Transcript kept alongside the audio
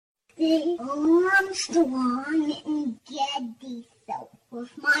Daddy. Armstrong and Getty soap with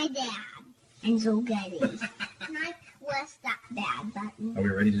my dad. And Joe Getty. And I press that bad button. Are we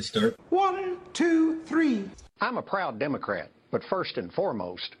ready to start? 1, 2, 3. I'm a proud Democrat, but first and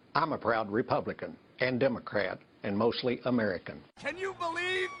foremost, I'm a proud Republican and Democrat and mostly American. Can you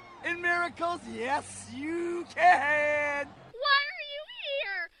believe in miracles? Yes, you can. Why are you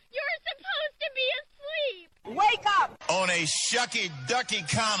here? You're supposed to be asleep. Wake up! On a shucky-ducky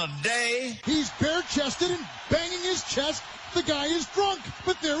kind of day. He's bare-chested and banging his chest. The guy is drunk,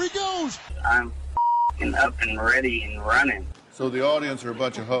 but there he goes. I'm up and ready and running. So the audience are a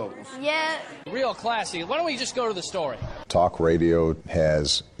bunch of hoes. Yeah. Real classy. Why don't we just go to the story? Talk radio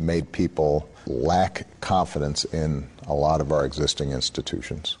has made people lack confidence in a lot of our existing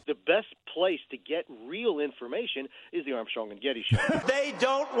institutions. The best place to get real information is the Armstrong and Getty Show. They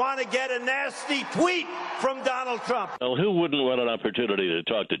don't want to get a nasty tweet from Donald Trump. Well, who wouldn't want an opportunity to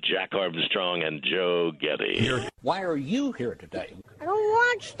talk to Jack Armstrong and Joe Getty? Why are you here today? I don't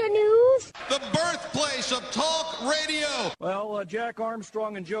watch the news. The birthplace of talk radio. Well, Jack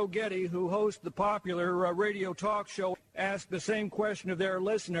Armstrong and Joe Getty, who host the popular radio talk show, asked the same question of their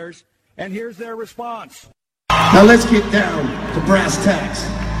listeners, and here's their response. Now let's get down to brass tacks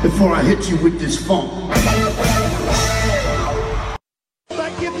before I hit you with this phone.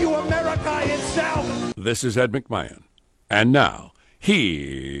 I give you America itself. This is Ed McMahon. And now, here's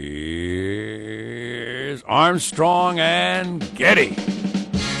Armstrong and Getty.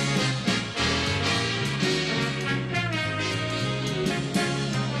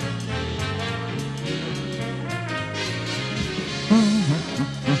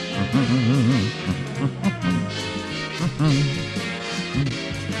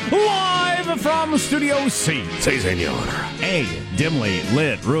 Live from Studio C, Si, senor. a dimly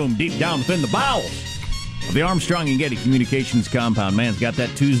lit room deep down within the bowels of the Armstrong and Getty Communications compound. Man's got that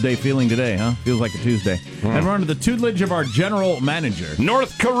Tuesday feeling today, huh? Feels like a Tuesday. And we're under the tutelage of our general manager.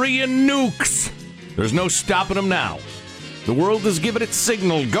 North Korean nukes. There's no stopping them now. The world has given its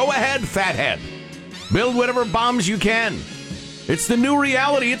signal. Go ahead, fathead. Build whatever bombs you can. It's the new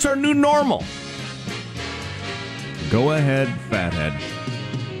reality. It's our new normal. Go ahead, fathead.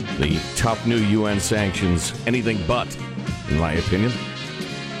 The tough new UN sanctions, anything but, in my opinion.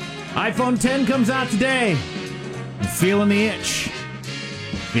 iPhone 10 comes out today. I'm feeling the itch.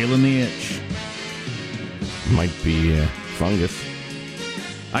 Feeling the itch. Might be fungus.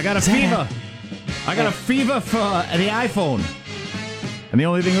 I got a fever. I got a fever for the iPhone. And the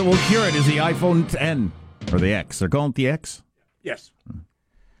only thing that will cure it is the iPhone 10. Or the X. They're calling it the X? Yes.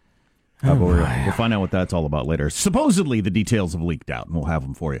 We'll find out what that's all about later. Supposedly, the details have leaked out, and we'll have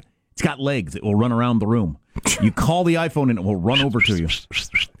them for you. It's got legs. It will run around the room. You call the iPhone, and it will run over to you.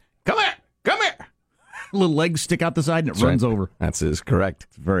 Come here! Come here! Little legs stick out the side, and it runs over. That is correct.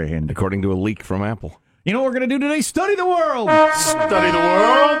 It's very handy. According to a leak from Apple. You know what we're going to do today? Study the world! Study the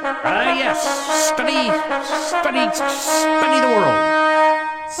world? Yes. Study the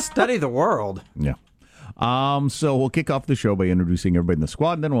world. Study the world? Yeah. So we'll kick off the show by introducing everybody in the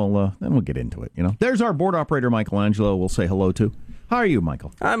squad, and then we'll get into it. You know, there's our board operator, Michelangelo. We'll say hello to. How are you,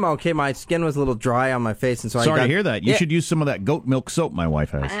 Michael? I'm okay. My skin was a little dry on my face, and so sorry to hear that. You should use some of that goat milk soap my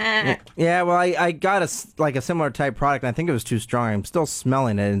wife has. Yeah, well, I got a similar type product, and I think it was too strong. I'm still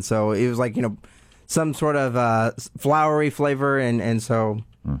smelling it, and so it was like some sort of flowery flavor, and so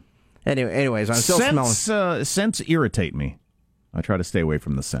anyways, I'm still smelling. Scents irritate me. I try to stay away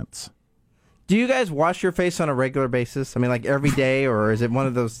from the scents. Do you guys wash your face on a regular basis? I mean, like every day, or is it one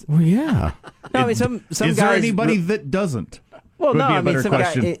of those? Well, yeah. No, I mean, some is guys. There anybody that doesn't? Well, no, be a I mean, better some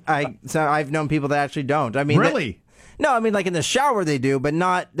question. I've known people that actually don't. I mean, really? No, I mean, like in the shower they do, but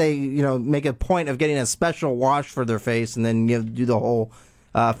not they. Make a point of getting a special wash for their face and then do the whole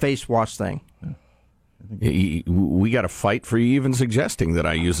face wash thing. We got to fight for you even suggesting that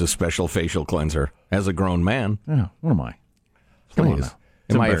I use a special facial cleanser as a grown man. Yeah, what am I? Come on now.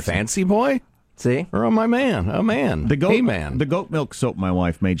 Am I a fancy boy? See? Or am I a man? The goat, man. The goat milk soap my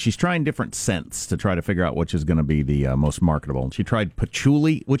wife made, she's trying different scents to try to figure out which is going to be the most marketable. And she tried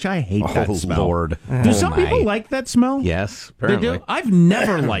patchouli, which I hate that smell. Lord. Do some people like that smell? Yes, apparently. They do? I've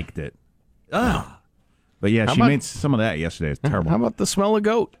never liked it. Ugh. But yeah, she made some of that yesterday. It's terrible. How about the smell of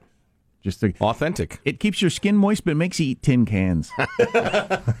goat? Just authentic. It keeps your skin moist, but it makes you eat tin cans.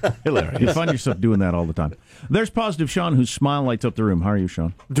 Hilarious. You find yourself doing that all the time. There's Positive Sean, whose smile lights up the room. How are you,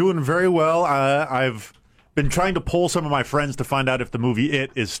 Sean? Doing very well. I've been trying to poll some of my friends to find out if the movie It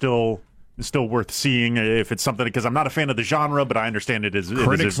is still worth seeing, if it's something, because I'm not a fan of the genre, but I understand it is a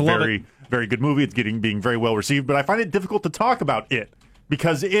very, very good movie. It's being very well received, but I find it difficult to talk about It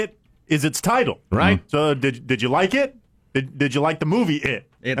because It is its title, right? So did you like it? Did you like the movie It?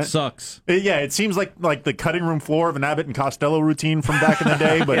 It sucks. Yeah, it seems like the cutting room floor of an Abbott and Costello routine from back in the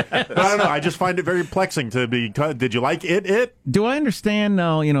day, but I don't know. I just find it very perplexing to be. Did you like It? Do I understand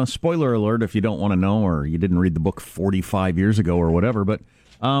now? Spoiler alert if you don't want to know or you didn't read the book 45 years ago or whatever, but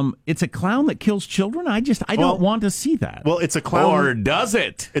it's a clown that kills children. I don't want to see that. Well, it's a clown. Or does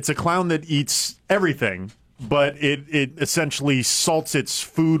it? It's a clown that eats everything, but it essentially salts its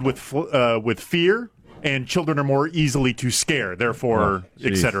food with fear. And children are more easily to scare, therefore,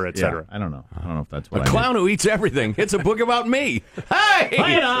 et cetera, et cetera. Yeah, I don't know. I don't know if that's what A clown who eats everything. It's a book about me. Hey!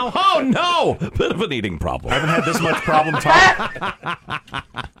 now. Oh, no! Bit of an eating problem. I haven't had this much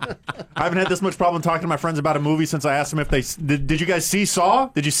problem talking to my friends about a movie since I asked them if they did you guys see Saw?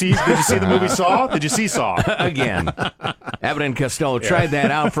 Did you see the movie Saw? Did you see Saw? Again. Abbott and Costello tried that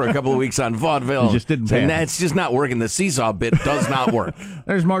out for a couple of weeks on vaudeville. It just didn't pan. And that's just not working. The seesaw bit does not work.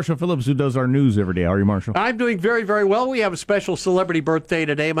 There's Marshall Phillips, who does our news every day. How are you, Marshall? I'm doing very, very well. We have a special celebrity birthday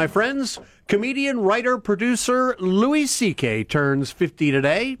today, my friends. Comedian, writer, producer Louis C.K. turns 50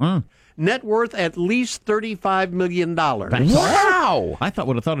 today. Net worth at least $35 million. Wow! I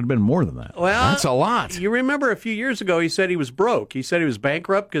would have thought it'd been more than that. Well, that's a lot. You remember a few years ago he said he was broke. He said he was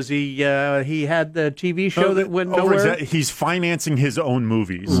bankrupt because he had the TV show that went nowhere. He's financing his own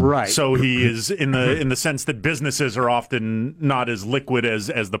movies, right? So he is in the sense that businesses are often not as liquid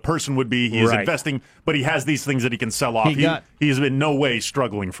as the person would be. He is investing, but he has these things that he can sell off. He is in no way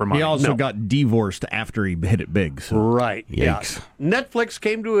struggling for money. He also got divorced after he hit it big. So. Right. Yikes. Yeah. Netflix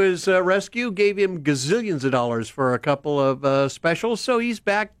came to his rescue, gave him gazillions of dollars for a couple of specials, so he's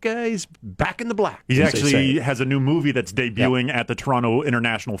back. He's back in the black. He actually has a new movie that's debuting at the Toronto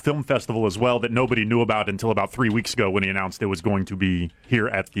International Film Festival as well that nobody knew about until about 3 weeks ago when he announced it was going to be here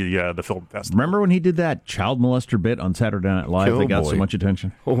at the film festival. Remember when he did that child molester bit on Saturday Night Live that got so much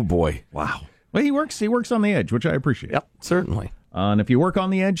attention? Oh boy! Wow. Well, he works on the edge, which I appreciate. Yep, certainly. And if you work on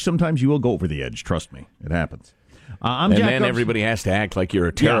the edge, sometimes you will go over the edge. Trust me, it happens. And then everybody has to act like you're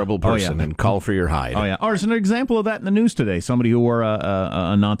a terrible person and call for your hide. Oh, yeah. Or there's an example of that in the news today. Somebody who wore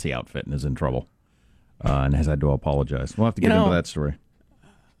a Nazi outfit and is in trouble and has had to apologize. We'll have to get into that story.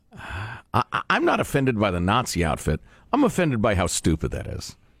 I'm not offended by the Nazi outfit. I'm offended by how stupid that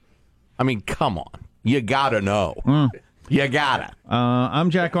is. I mean, come on. You gotta know. You gotta.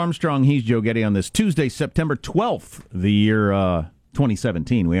 I'm Jack Armstrong. He's Joe Getty on this Tuesday, September 12th, the year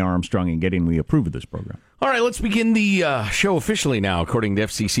 2017. We are Armstrong and Getty, and we approve of this program. All right, let's begin the show officially now, according to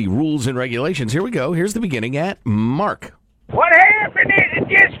FCC rules and regulations. Here we go. Here's the beginning at Mark. What happened is it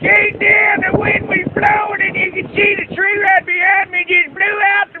just came down, the wind was blowing, and you could see the tree right behind me just blew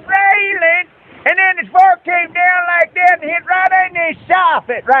out the railing, and then the spark came down like that and hit right in this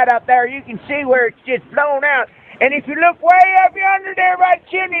soffit right up there. You can see where it's just blown out. And if you look way up yonder there by the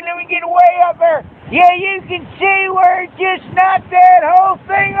chimney, let me get way up there. Yeah, you can see where it just knocked that whole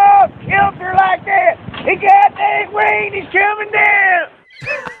thing off kilter like that. The goddamn rain is coming down.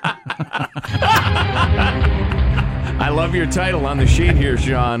 I love your title on the sheet here,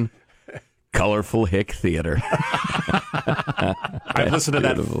 Sean. Colorful Hick Theater. I've listened to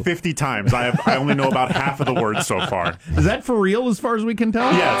that 50 times. I only know about half of the words so far. Is that for real as far as we can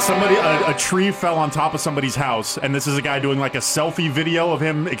tell? Yeah, a tree fell on top of somebody's house, and this is a guy doing like a selfie video of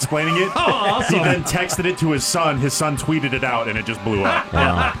him explaining it. Oh, awesome. He then texted it to his son. His son tweeted it out, and it just blew up.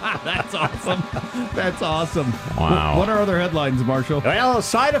 Wow. That's awesome. That's awesome. Wow. What are other headlines, Marshall? Well,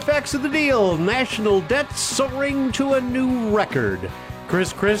 side effects of the deal. National debt soaring to a new record.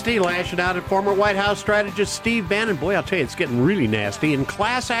 Chris Christie lashing out at former White House strategist Steve Bannon. Boy, I'll tell you, it's getting really nasty. And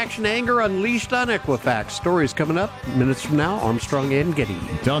class action anger unleashed on Equifax. Stories coming up minutes from now. Armstrong and Getty.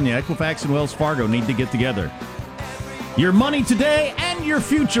 I'm telling you, Equifax and Wells Fargo need to get together. Your money today and your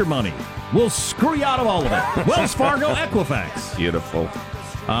future money. We'll screw you out of all of it. Wells Fargo, Equifax. Beautiful.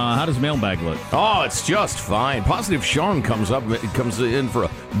 How does mailbag look? Oh, it's just fine. Positive Sean comes in for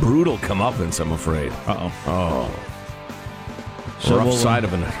a brutal comeuppance, I'm afraid. Uh-oh. Oh. So rough side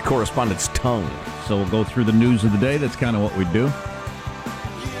of a correspondent's tongue. So we'll go through the news of the day. That's kind of what we do.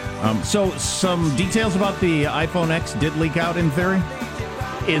 So some details about the iPhone X did leak out in theory?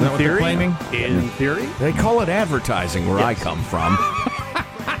 In theory? Claiming? In theory? They call it advertising where I come from.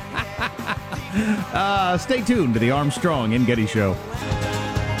 Stay tuned to the Armstrong and Getty Show.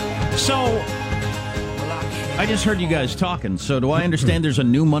 So, I just heard you guys talking, so do I understand there's a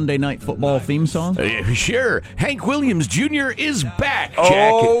new Monday Night Football theme song? Sure. Hank Williams Jr. is back,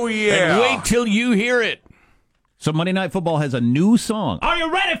 Jack. Oh, yeah. And wait till you hear it. So Monday Night Football has a new song. Are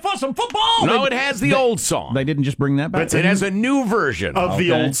you ready for some football? No, it has the old song. They didn't just bring that back? It has a new version of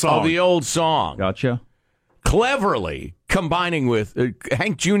the old song. Of the old song. Gotcha. Cleverly combining with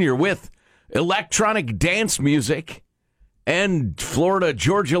Hank Jr. with electronic dance music and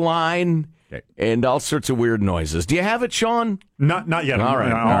Florida-Georgia line, and all sorts of weird noises. Do you have it, Sean? Not yet. All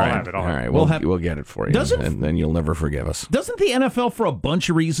right. I'll have it. All right. We'll get it for you, and then you'll never forgive us. Doesn't the NFL, for a bunch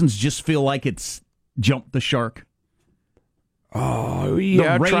of reasons, just feel like it's jumped the shark? Oh,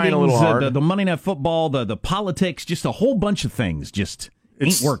 yeah, the ratings, trying a little hard. The Monday Night Football, the politics, just a whole bunch of things just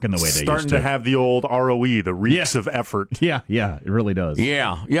ain't working the way they used to. Starting to have the old ROE, the reeks of effort. Yeah, it really does.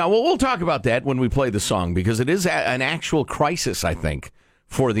 Yeah. Well, we'll talk about that when we play the song, because it is an actual crisis, I think,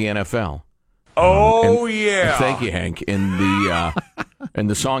 for the NFL. Yeah. Thank you, Hank. And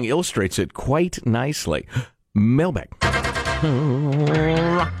the song illustrates it quite nicely. Mailbag.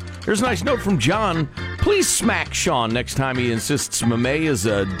 Here's a nice note from John. Please smack Sean next time he insists "mame" is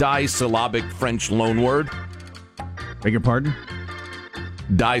a disyllabic French loanword. Beg your pardon?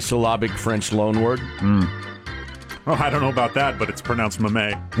 Disyllabic French loanword. Oh, I don't know about that, but it's pronounced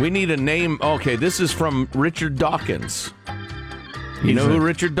 "mame." We need a name. Okay, this is from Richard Dawkins. You know who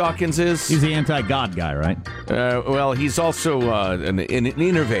Richard Dawkins is? He's the anti-God guy, right? Well, he's also an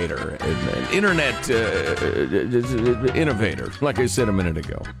innovator, an internet innovator. Like I said a minute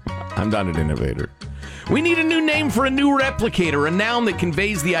ago, I'm not an innovator. We need a new name for a new replicator, a noun that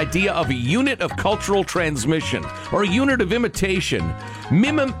conveys the idea of a unit of cultural transmission or a unit of imitation.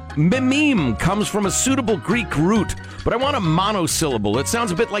 Meme comes from a suitable Greek root, but I want a monosyllable. It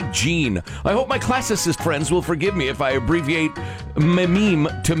sounds a bit like Gene. I hope my classicist friends will forgive me if I abbreviate meme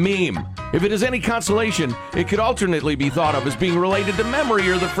to meme. If it is any consolation, it could alternately be thought of as being related to memory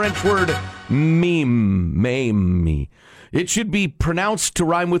or the French word meme. It should be pronounced to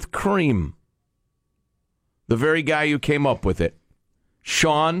rhyme with cream. The very guy who came up with it.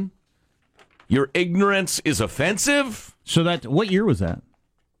 Sean, your ignorance is offensive. So what year was that?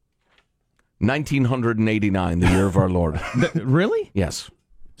 1989, the year of our Lord. Really? Yes.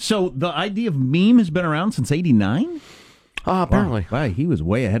 So the idea of meme has been around since 89? Apparently. Wow, he was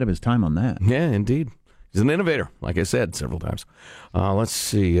way ahead of his time on that. Yeah, indeed. He's an innovator, like I said several times. Let's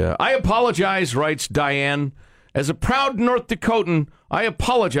see. I apologize, writes Diane. As a proud North Dakotan, I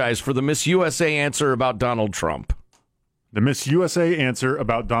apologize for the Miss USA answer about Donald Trump. The Miss USA answer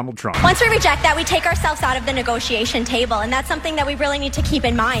about Donald Trump. Once we reject that, we take ourselves out of the negotiation table, and that's something that we really need to keep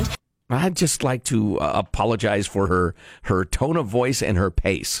in mind. I'd just like to apologize for her tone of voice and her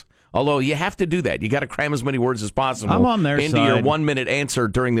pace. Although you have to do that. You got to cram as many words as possible I'm on their into side. your 1-minute answer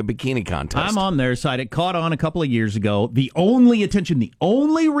during the bikini contest. I'm on their side. It caught on a couple of years ago. The only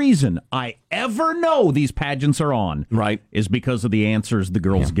reason I ever know these pageants are on is because of the answers the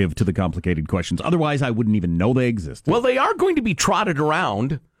girls give to the complicated questions. Otherwise, I wouldn't even know they existed. Well, they are going to be trotted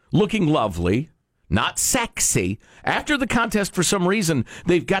around looking lovely, not sexy. After the contest, for some reason,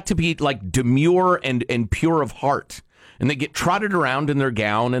 they've got to be like demure and pure of heart. And they get trotted around in their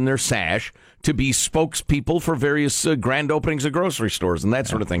gown and their sash to be spokespeople for various grand openings of grocery stores and that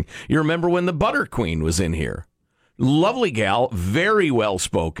sort of thing. You remember when the Butter Queen was in here? Lovely gal, very well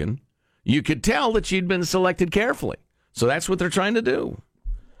spoken. You could tell that she'd been selected carefully. So that's what they're trying to do.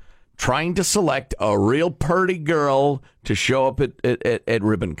 Trying to select a real purty girl to show up at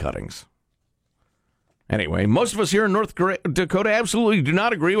ribbon cuttings. Anyway, most of us here in North Dakota absolutely do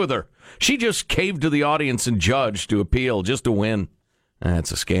not agree with her. She just caved to the audience and judge to appeal just to win.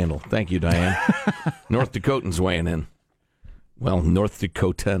 That's a scandal. Thank you, Diane. North Dakotans weighing in. Well, North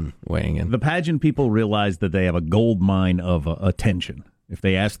Dakotan weighing in. The pageant people realize that they have a gold mine of attention if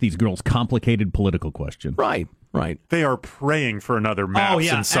they ask these girls complicated political questions. Right. They are praying for another maps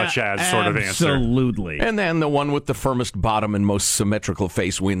and such as sort of answer. Absolutely. And then the one with the firmest bottom and most symmetrical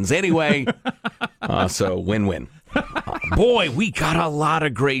face wins anyway. So win-win. Boy, we got a lot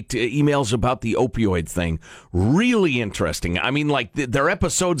of great emails about the opioid thing. Really interesting. I mean, like, they're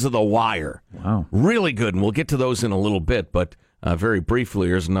episodes of The Wire. Wow. Really good, and we'll get to those in a little bit. But very briefly,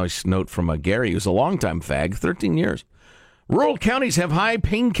 here's a nice note from Gary, who's a longtime fag, 13 years. Rural counties have high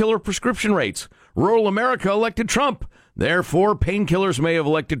painkiller prescription rates. Rural America elected Trump. Therefore, painkillers may have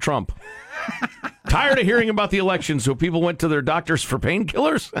elected Trump. Tired of hearing about the election, so people went to their doctors for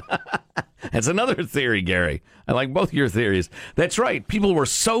painkillers? That's another theory, Gary. I like both your theories. That's right. People were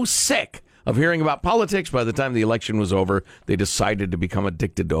so sick of hearing about politics by the time the election was over, they decided to become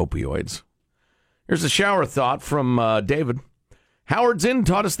addicted to opioids. Here's a shower thought from David. Howard Zinn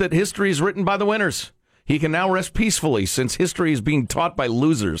taught us that history is written by the winners. He can now rest peacefully since history is being taught by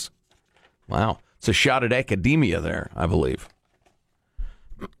losers. Wow. It's a shot at academia there, I believe.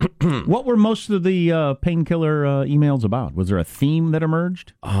 What were most of the painkiller emails about? Was there a theme that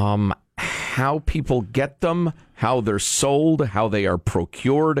emerged? How people get them, how they're sold, how they are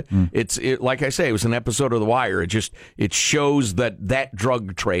procured. It's like I say, it was an episode of The Wire. It shows that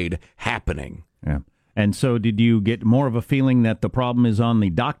drug trade happening. Yeah. And so did you get more of a feeling that the problem is on the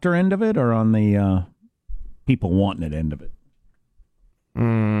doctor end of it or on the people wanting it end of it?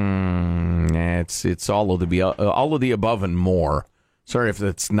 It's all of the above and more. Sorry if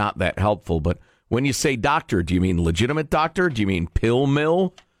that's not that helpful, but when you say doctor, do you mean legitimate doctor? Do you mean pill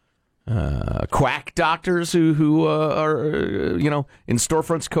mill? Quack doctors who are in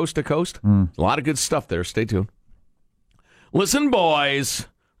storefronts coast to coast? A lot of good stuff there. Stay tuned. Listen, boys,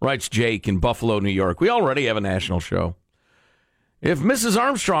 writes Jake in Buffalo, New York. We already have a national show. If Mrs.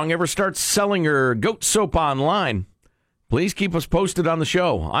 Armstrong ever starts selling her goat soap online, please keep us posted on the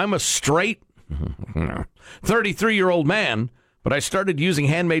show. I'm a straight 33-year-old man, but I started using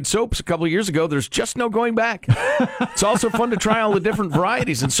handmade soaps a couple of years ago. There's just no going back. It's also fun to try all the different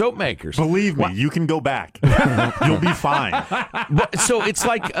varieties and soap makers. Believe me, you can go back. You'll be fine. So it's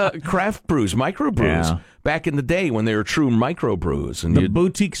like craft brews, microbrews, back in the day when they were true microbrews. And the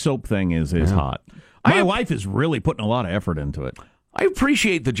boutique soap thing is hot. My wife is really putting a lot of effort into it. I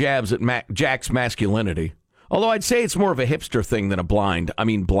appreciate the jabs at Jack's masculinity, although I'd say it's more of a hipster thing than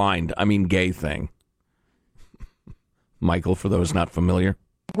a gay thing. Michael, for those not familiar.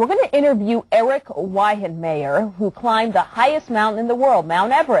 We're going to interview Eric Weihenmayer, who climbed the highest mountain in the world,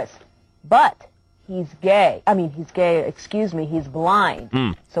 Mount Everest. But he's gay. He's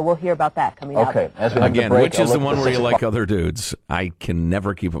blind. So we'll hear about that coming up. Okay. Again, which is the one where you like other dudes? I can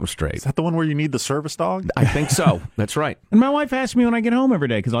never keep them straight. Is that the one where you need the service dog? I think so. That's right. And my wife asks me when I get home every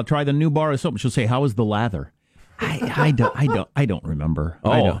day, because I'll try the new bar of soap. She'll say, "How is the lather?" I don't remember.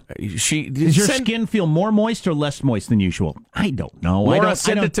 Does your skin feel more moist or less moist than usual? I don't know. Laura,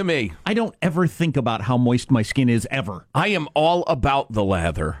 send it to me. I don't ever think about how moist my skin is ever. I am all about the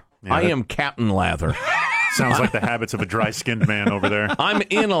lather. Yeah, I am Captain Lather. Sounds like the habits of a dry-skinned man over there. I'm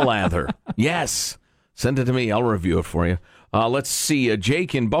in a lather. Yes. Send it to me. I'll review it for you. Let's see.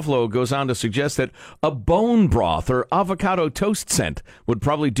 Jake in Buffalo goes on to suggest that a bone broth or avocado toast scent would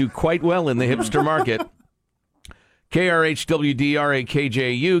probably do quite well in the hipster market.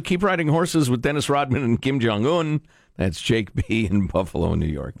 KRHWDRAKJU. Keep riding horses with Dennis Rodman and Kim Jong-un. That's Jake B. in Buffalo, New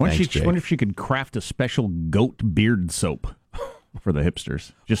York. Wonder if she could craft a special goat beard soap for the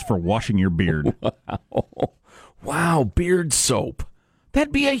hipsters, just for washing your beard. Wow, beard soap.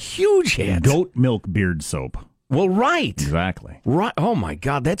 That'd be a huge hit. Goat milk beard soap. Well, right. Exactly. Right. Oh, my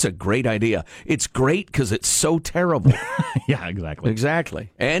God, that's a great idea. It's great because it's so terrible. Yeah, exactly. Exactly.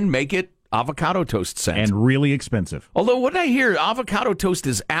 And make it avocado toast scent. And really expensive. Although, what I hear, avocado toast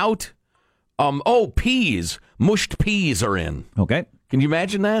is out. Peas. Mushed peas are in. Okay. Can you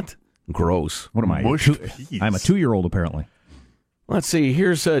imagine that? Gross. What am I? Mushed peas. I'm a 2-year-old, apparently. Let's see.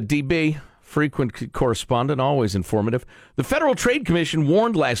 Here's DB, frequent correspondent, always informative. The Federal Trade Commission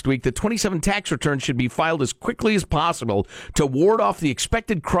warned last week that 27 tax returns should be filed as quickly as possible to ward off the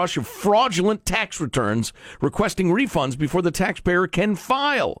expected crush of fraudulent tax returns requesting refunds before the taxpayer can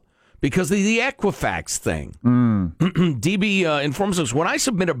file. Because of the Equifax thing. DB informs us, when I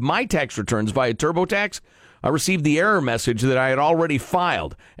submitted my tax returns via TurboTax, I received the error message that I had already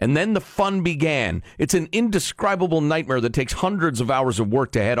filed, and then the fun began. It's an indescribable nightmare that takes hundreds of hours of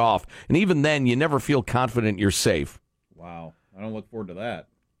work to head off, and even then, you never feel confident you're safe. Wow. I don't look forward to that.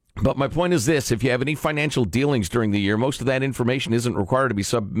 But my point is this, if you have any financial dealings during the year, most of that information isn't required to be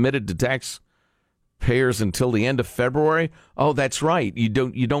submitted to taxpayers until the end of February. Oh, that's right. You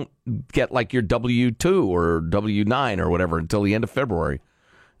don't get like your W-2 or W-9 or whatever until the end of February.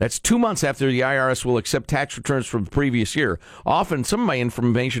 That's 2 months after the IRS will accept tax returns from the previous year. Often, some of my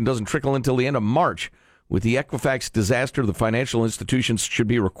information doesn't trickle until the end of March. With the Equifax disaster, the financial institutions should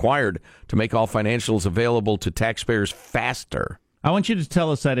be required to make all financials available to taxpayers faster. I want you to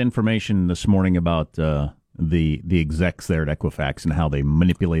tell us that information this morning about the execs there at Equifax and how they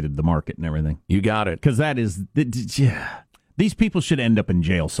manipulated the market and everything. You got it. Because that is... These people should end up in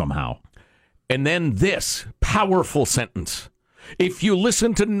jail somehow. And then this powerful sentence. If you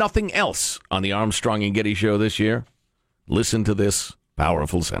listen to nothing else on the Armstrong and Getty Show this year, listen to this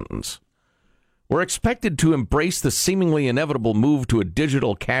powerful sentence. We're expected to embrace the seemingly inevitable move to a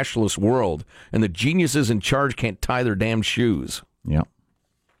digital cashless world, and the geniuses in charge can't tie their damn shoes. Yeah.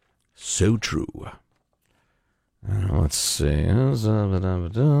 So true. Let's see.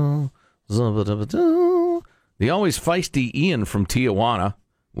 The always feisty Ian from Tijuana.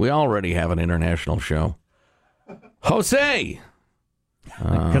 We already have an international show. Jose!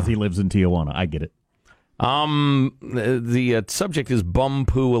 Because he lives in Tijuana. I get it. The subject is Bum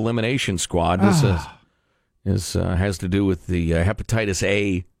Poo Elimination Squad. This has to do with the hepatitis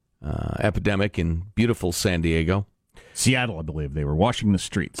A epidemic in beautiful San Diego. Seattle, I believe. They were washing the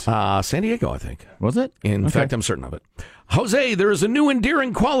streets. San Diego, I think. Was it? In fact, I'm certain of it. Jose, there is a new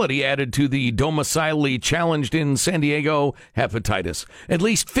endearing quality added to the domicilially challenged in San Diego hepatitis. At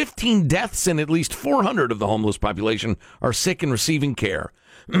least 15 deaths and at least 400 of the homeless population are sick and receiving care.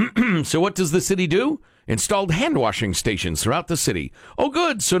 So what does the city do? Installed hand-washing stations throughout the city. Oh,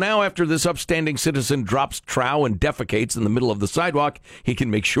 good. So now after this upstanding citizen drops trow and defecates in the middle of the sidewalk, he can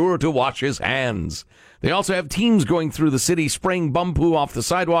make sure to wash his hands. They also have teams going through the city spraying bum poo off the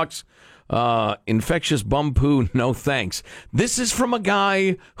sidewalks. Infectious bum poo, no thanks. This is from a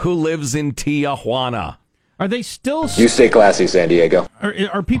guy who lives in Tijuana. Are they still... You stay classy, San Diego.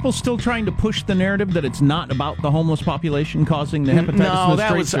 Are people still trying to push the narrative that it's not about the homeless population causing the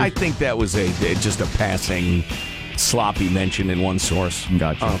hepatitis? No, I think that was just a passing, sloppy mention in one source.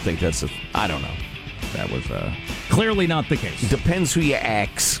 Gotcha. I don't think that's I don't know. That was clearly not the case. Depends who you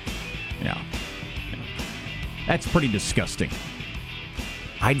ask. Yeah. That's pretty disgusting.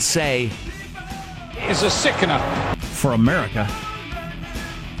 I'd say it's a sickener for America.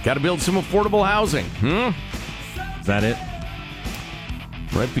 Got to build some affordable housing. Is that it?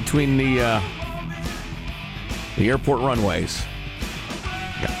 Right between the airport runways.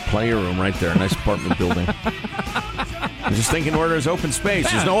 Got plenty of room right there. Nice apartment building. I'm just thinking where there's open space.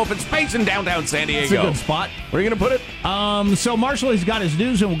 There's no open space in downtown San Diego. It's a good spot. Where are you going to put it? So Marshall has got his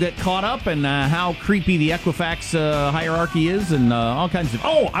news, and we'll get caught up and how creepy the Equifax hierarchy is and all kinds of...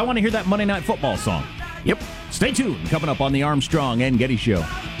 Oh, I want to hear that Monday Night Football song. Yep. Stay tuned. Coming up on the Armstrong and Getty Show.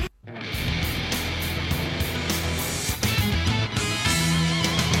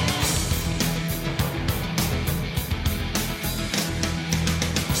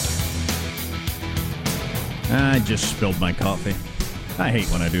 I just spilled my coffee. I hate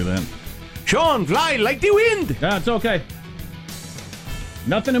when I do that. Sean, fly like the wind. Yeah, it's okay.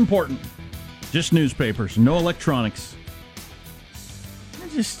 Nothing important. Just newspapers. No electronics.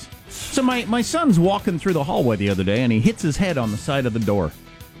 So my son's walking through the hallway the other day, and he hits his head on the side of the door.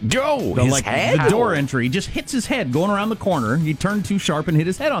 Joe, his head? The door entry. He just hits his head going around the corner. He turned too sharp and hit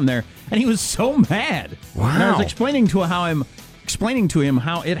his head on there, and he was so mad. Wow. And I was explaining to him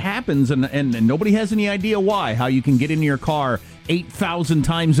how it happens, and nobody has any idea why. How you can get into your car 8,000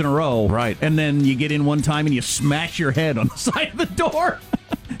 times in a row, right? And then you get in one time and you smash your head on the side of the door.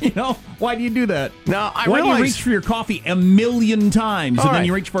 You know, why do you do that? Now, why do you reach for your coffee a million times and then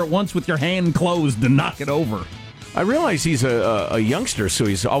you reach for it once with your hand closed to knock it over? I realize he's a youngster, so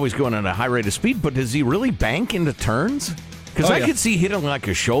he's always going at a high rate of speed, but does he really bank into turns? Because I could see hitting like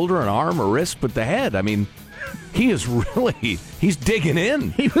a shoulder, an arm, a wrist, but the head, I mean... He's digging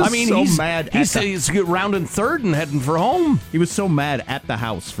in. He's mad. He's rounding third and heading for home. He was so mad at the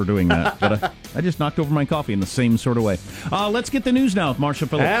house for doing that. But I just knocked over my coffee in the same sort of way. Let's get the news now with Marshall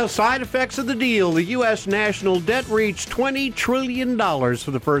Phillips. As side effects of the deal, the U.S. national debt reached $20 trillion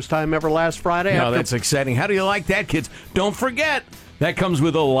for the first time ever last Friday. No, that's exciting. How do you like that, kids? Don't forget, that comes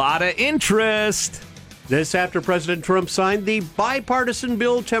with a lot of interest. This after President Trump signed the bipartisan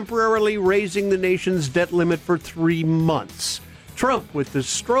bill temporarily raising the nation's debt limit for 3 months. Trump, with the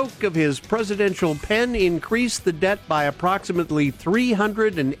stroke of his presidential pen, increased the debt by approximately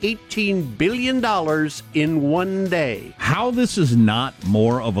 $318 billion in 1 day. How this is not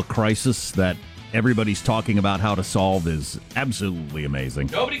more of a crisis that everybody's talking about how to solve is absolutely amazing.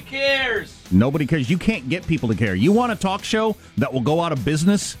 Nobody cares. Nobody cares. You can't get people to care. You want a talk show that will go out of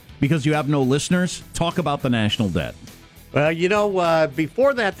business because you have no listeners? Talk about the national debt. Well,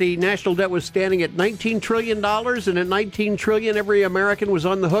 before that, the national debt was standing at $19 trillion, and at $19 trillion, every American was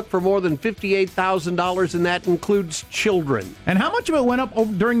on the hook for more than $58,000, and that includes children. And how much of it went up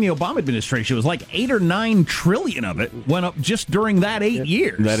during the Obama administration? It was like 8 or 9 trillion of it went up just during that 8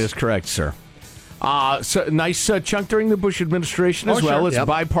 years. That is correct, sir. So nice chunk during the Bush administration as well. Sure. It's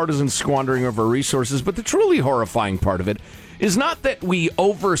bipartisan squandering of our resources, but the truly horrifying part of it is not that we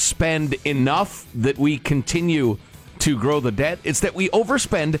overspend enough that we continue to grow the debt. It's that we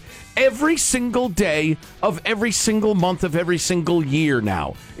overspend every single day of every single month of every single year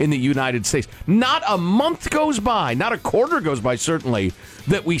now in the United States. Not a month goes by, not a quarter goes by, certainly,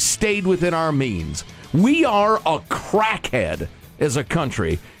 that we stayed within our means. We are a crackhead as a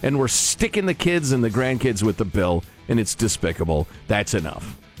country, and we're sticking the kids and the grandkids with the bill, and it's despicable. That's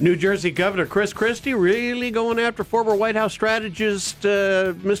enough. New Jersey Governor Chris Christie really going after former White House strategist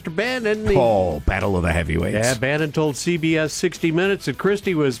Mr. Bannon. Battle of the heavyweights. Yeah, Bannon told CBS 60 Minutes that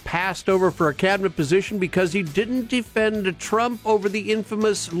Christie was passed over for a cabinet position because he didn't defend Trump over the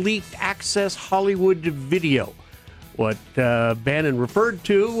infamous leaked Access Hollywood video. What Bannon referred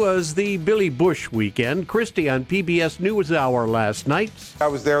to was the Billy Bush weekend. Christie on PBS NewsHour last night. I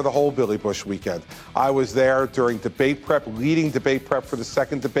was there the whole Billy Bush weekend. I was there during debate prep, leading debate prep for the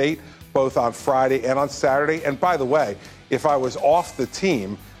second debate, both on Friday and on Saturday. And by the way, if I was off the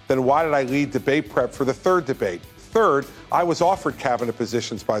team, then why did I lead debate prep for the third debate? Third, I was offered cabinet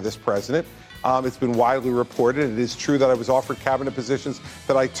positions by this president. It's been widely reported, and it is true that I was offered cabinet positions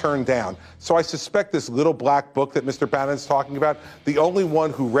that I turned down. So I suspect this little black book that Mr. Bannon's talking about, the only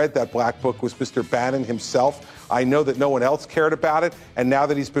one who read that black book was Mr. Bannon himself. I know that no one else cared about it, and now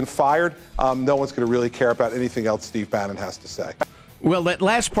that he's been fired, no one's going to really care about anything else Steve Bannon has to say. Well, that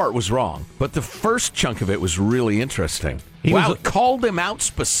last part was wrong, but the first chunk of it was really interesting. He called him out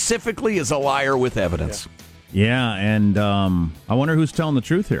specifically as a liar with evidence. Yeah, and I wonder who's telling the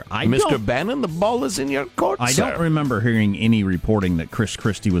truth here. Mr. Bannon, the ball is in your court, I sir. don't remember hearing any reporting that Chris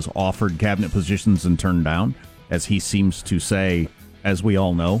Christie was offered cabinet positions and turned down, as he seems to say, as we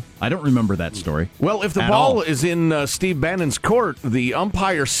all know. I don't remember that story. Well, if the ball is in Steve Bannon's court, the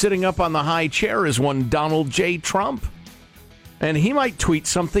umpire sitting up on the high chair is one Donald J. Trump. And he might tweet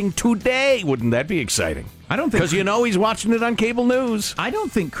something today. Wouldn't that be exciting? I don't think, because he's watching it on cable news. I don't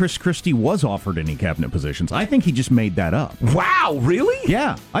think Chris Christie was offered any cabinet positions. I think he just made that up. Wow, really?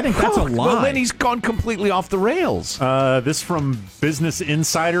 Yeah, I think that's a lie. Well, then he's gone completely off the rails. This from Business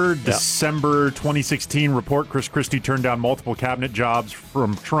Insider, December 2016 report. Chris Christie turned down multiple cabinet jobs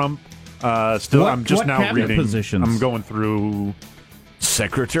from Trump. I'm just now reading. Positions? I'm going through.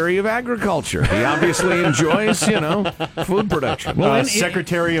 Secretary of Agriculture. He obviously enjoys, food production.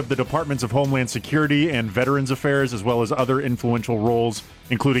 Secretary of the Departments of Homeland Security and Veterans Affairs, as well as other influential roles,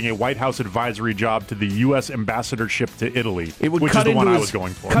 including a White House advisory job to the U.S. ambassadorship to Italy, which is the one I was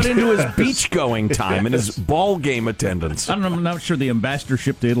going for. Cut into his beach-going time and his ball game attendance. I'm not sure the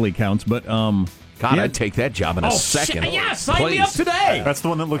ambassadorship to Italy counts, but... God, I'd take that job in a second. Yeah, sign me up today. That's the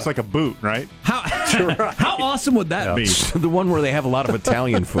one that looks like a boot, right? How awesome would that be? The one where they have a lot of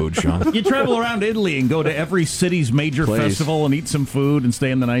Italian food, Sean. You travel around Italy and go to every city's major festival and eat some food and stay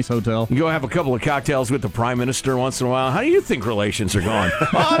in the nice hotel. You go have a couple of cocktails with the prime minister once in a while. How do you think relations are going?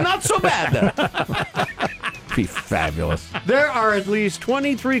 Not so bad then. Be fabulous. There are at least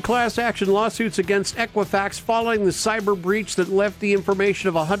 23 class action lawsuits against Equifax following the cyber breach that left the information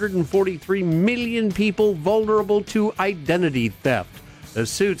of 143 million people vulnerable to identity theft. The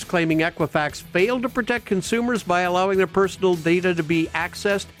suits claiming Equifax failed to protect consumers by allowing their personal data to be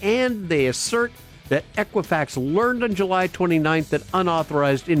accessed, and they assert that Equifax learned on July 29th that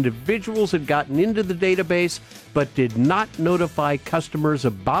unauthorized individuals had gotten into the database but did not notify customers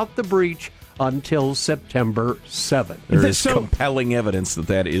about the breach until September 7th. There is compelling evidence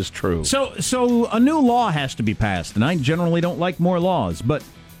that is true. So a new law has to be passed, and I generally don't like more laws, but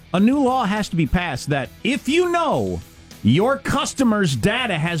a new law has to be passed that if you know your customer's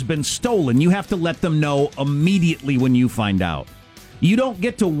data has been stolen, you have to let them know immediately when you find out. You don't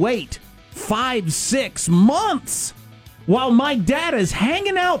get to wait 5-6 months while my data is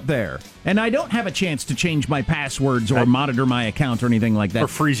hanging out there, and I don't have a chance to change my passwords or monitor my account or anything like that. Or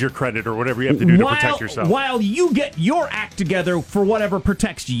freeze your credit or whatever you have to do to protect yourself. While you get your act together for whatever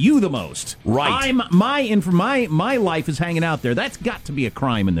protects you the most. Right. My life is hanging out there. That's got to be a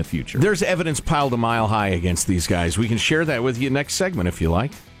crime in the future. There's evidence piled a mile high against these guys. We can share that with you next segment if you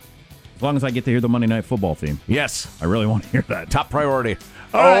like. As long as I get to hear the Monday Night Football theme. Yes. I really want to hear that. Top priority.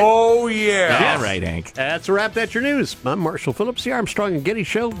 Oh, yeah. All right, Hank. That's a wrap. That's your news. I'm Marshall Phillips, the Armstrong and Getty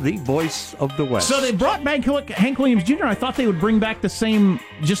Show, the voice of the West. So they brought back Hank Williams Jr. I thought they would bring back the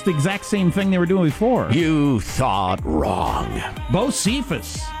exact same thing they were doing before. You thought wrong. Bo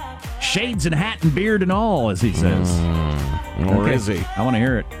Cephas. Shades and hat and beard and all, as he says. Or is he? I want to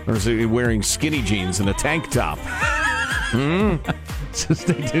hear it. Or is he wearing skinny jeans and a tank top? So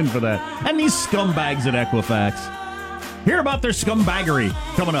stay tuned for that. And these scumbags at Equifax. Hear about their scumbaggery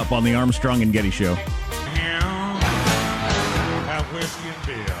coming up on the Armstrong and Getty Show. Have whiskey and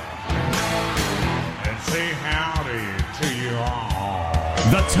beer and say howdy to you all.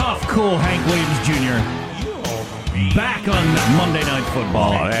 The tough, cool Hank Williams Jr. back on Monday Night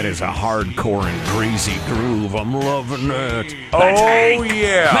Football. Oh, that is a hardcore and greasy groove. I'm loving it. That's Hank.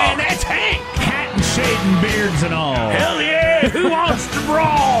 Yeah. Man, that's Hank. Hat and shade and beards and all. Hell yeah. Who wants to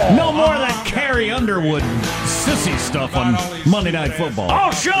brawl? No more of that Carrie Underwood sissy stuff on Monday Night Football.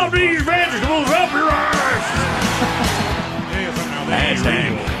 I'll shove these vegetables up your ass. That's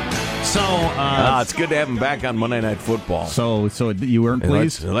Hank. So, it's good to have him back on Monday Night Football. So you weren't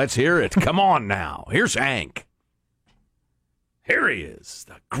pleased? Let's hear it. Come on now. Here's Hank. Here he is,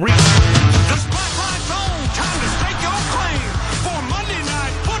 the grease. The spotlight's on. Time to stake your claim for Monday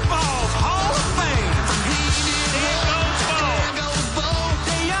Night Football's Hall of Fame. He did it.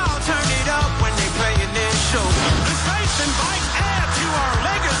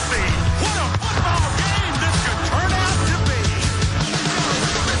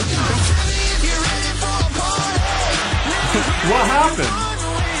 happened?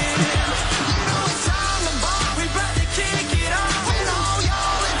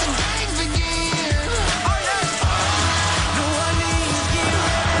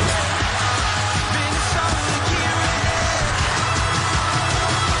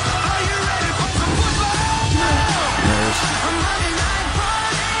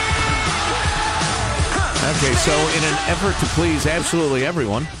 Okay, so in an effort to please absolutely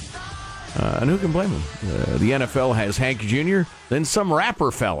everyone, and who can blame him? The NFL has Hank Jr., then some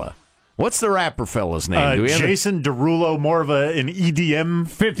rapper fella. What's the rapper fella's name? Jason Derulo, more of an EDM.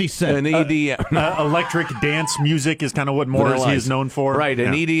 50 Cent. An EDM. Electric dance music is kind of what Morrissey is known for. Right,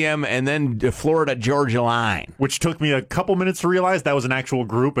 an EDM, and then Florida Georgia Line. Which took me a couple minutes to realize that was an actual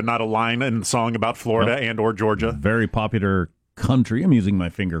group and not a line in the song about Florida and or Georgia. Very popular country, I'm using my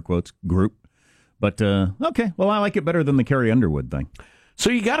finger quotes, group. But, okay, well, I like it better than the Carrie Underwood thing. So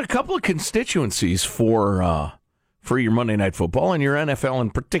you got a couple of constituencies for your Monday Night Football and your NFL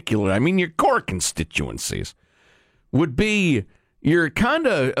in particular. I mean, your core constituencies would be your kind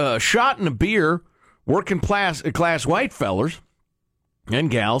of shot in a beer, working class white fellers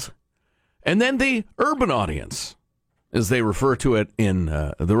and gals, and then the urban audience, as they refer to it in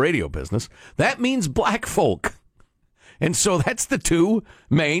the radio business. That means black folk. And so that's the two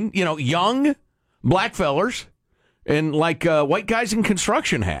main, young black fellers and like white guys in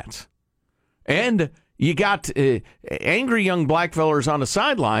construction hats. And you got angry young black fellers on the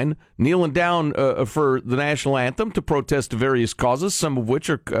sideline kneeling down for the national anthem to protest various causes, some of which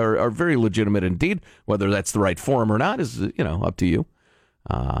are very legitimate indeed. Whether that's the right forum or not is, up to you.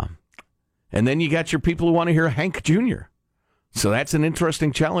 And then you got your people who want to hear Hank Jr. So that's an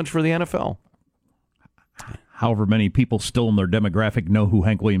interesting challenge for the NFL. However many people still in their demographic know who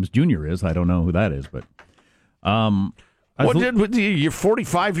Hank Williams Jr. is. I don't know who that is, but... your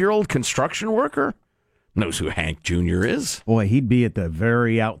 45-year-old construction worker knows who Hank Jr. is? Boy, he'd be at the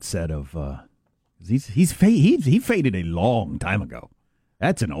very outset of... he faded a long time ago.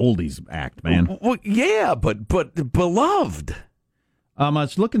 That's an oldies act, man. Well, yeah, but beloved. I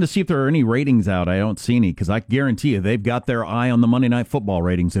was looking to see if there are any ratings out. I don't see any, because I guarantee you they've got their eye on the Monday Night Football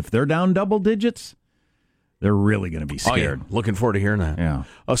ratings. If they're down double digits... they're really going to be scared. Oh, yeah. Looking forward to hearing that. Yeah.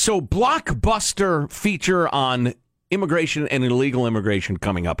 So, blockbuster feature on immigration and illegal immigration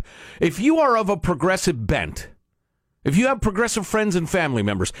coming up. If you are of a progressive bent, if you have progressive friends and family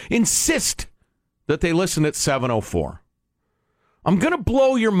members, insist that they listen at 7:04. I'm going to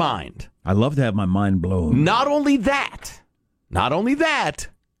blow your mind. I love to have my mind blown. Not only that,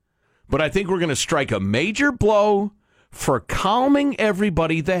 but I think we're going to strike a major blow for calming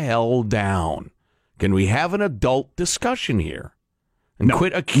everybody the hell down. Can we have an adult discussion here? And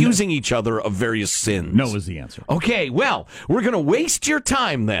quit accusing each other of various sins? No is the answer. Okay, well, we're going to waste your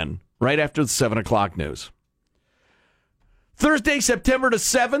time then, right after the 7 o'clock news. Thursday, September the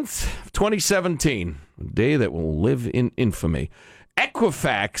 7th, 2017, a day that will live in infamy.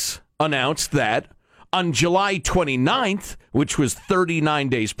 Equifax announced that on July 29th, which was 39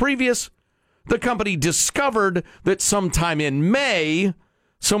 days previous, the company discovered that sometime in May...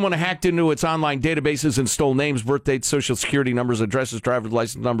 someone hacked into its online databases and stole names, birth dates, social security numbers, addresses, driver's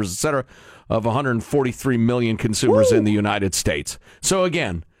license numbers, etc., of 143 million consumers in the United States. So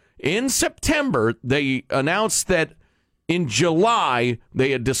again, in September, they announced that in July, they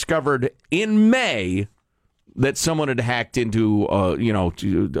had discovered in May that someone had hacked into,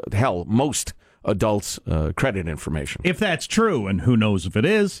 most adults' credit information. If that's true, and who knows if it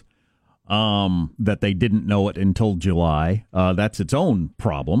is, that they didn't know it until July. That's its own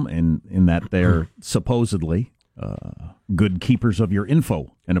problem in that they're supposedly good keepers of your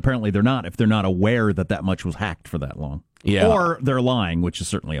info. And apparently they're not if they're not aware that much was hacked for that long. Yeah. Or they're lying, which is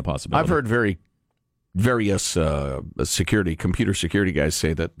certainly a possibility. I've heard various computer security guys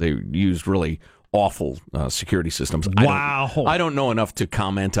say that they used really awful security systems. Wow. I don't know enough to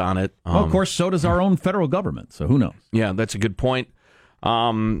comment on it. Well, of course, so does our own federal government, so who knows? Yeah, that's a good point.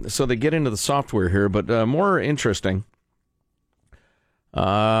 So they get into the software here, but more interesting,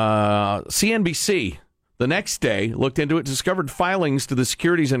 CNBC the next day looked into it, discovered filings to the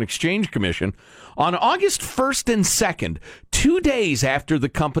Securities and Exchange Commission on August 1st and 2nd, 2 days after the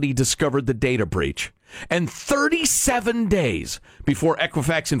company discovered the data breach, and 37 days before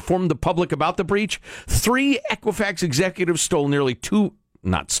Equifax informed the public about the breach. 3 Equifax executives sold nearly that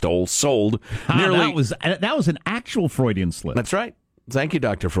was an actual Freudian slip. That's right. Thank you,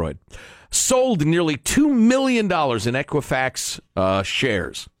 Dr. Freud. Sold nearly $2 million in Equifax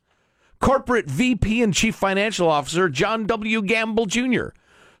shares. Corporate VP and Chief Financial Officer John W. Gamble Jr.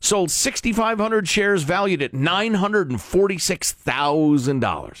 sold 6,500 shares valued at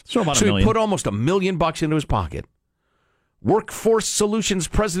 $946,000. So about $1 million. So he put almost $1 million into his pocket. Workforce Solutions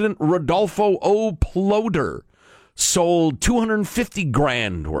president Rodolfo O. Ploder sold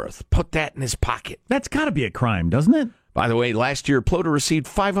 $250,000 worth. Put that in his pocket. That's got to be a crime, doesn't it? By the way, last year, Ploder received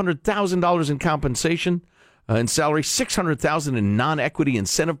 $500,000 in compensation and salary, $600,000 in non-equity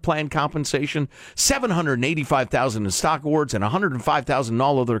incentive plan compensation, $785,000 in stock awards, and $105,000 in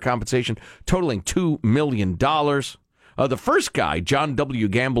all other compensation, totaling $2 million. The first guy, John W.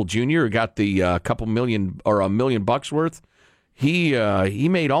 Gamble Jr., who got the couple million or $1 million worth, he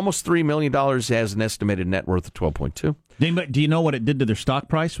made almost $3 million, has an estimated net worth of $12.2. Do you know what it did to their stock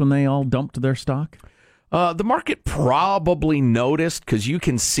price when they all dumped their stock? The market probably noticed because you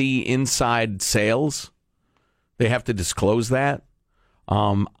can see inside sales. They have to disclose that.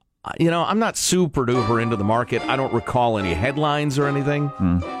 I'm not super duper into the market. I don't recall any headlines or anything.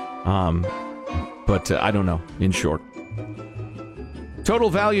 But I don't know, in short. Total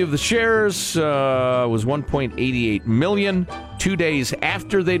value of the shares was $1.88 million. 2 days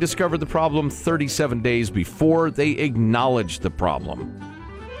after they discovered the problem, 37 days before they acknowledged the problem.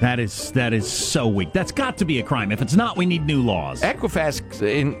 That is so weak. That's got to be a crime. If it's not, we need new laws. Equifax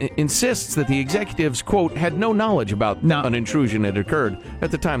insists that the executives, quote, had no knowledge about an intrusion that occurred at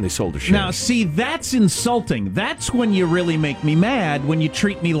the time they sold their shares. Now, see, that's insulting. That's when you really make me mad, when you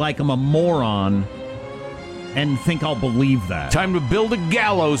treat me like I'm a moron and think I'll believe that. Time to build a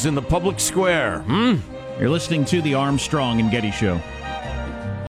gallows in the public square. You're listening to the Armstrong and Getty Show.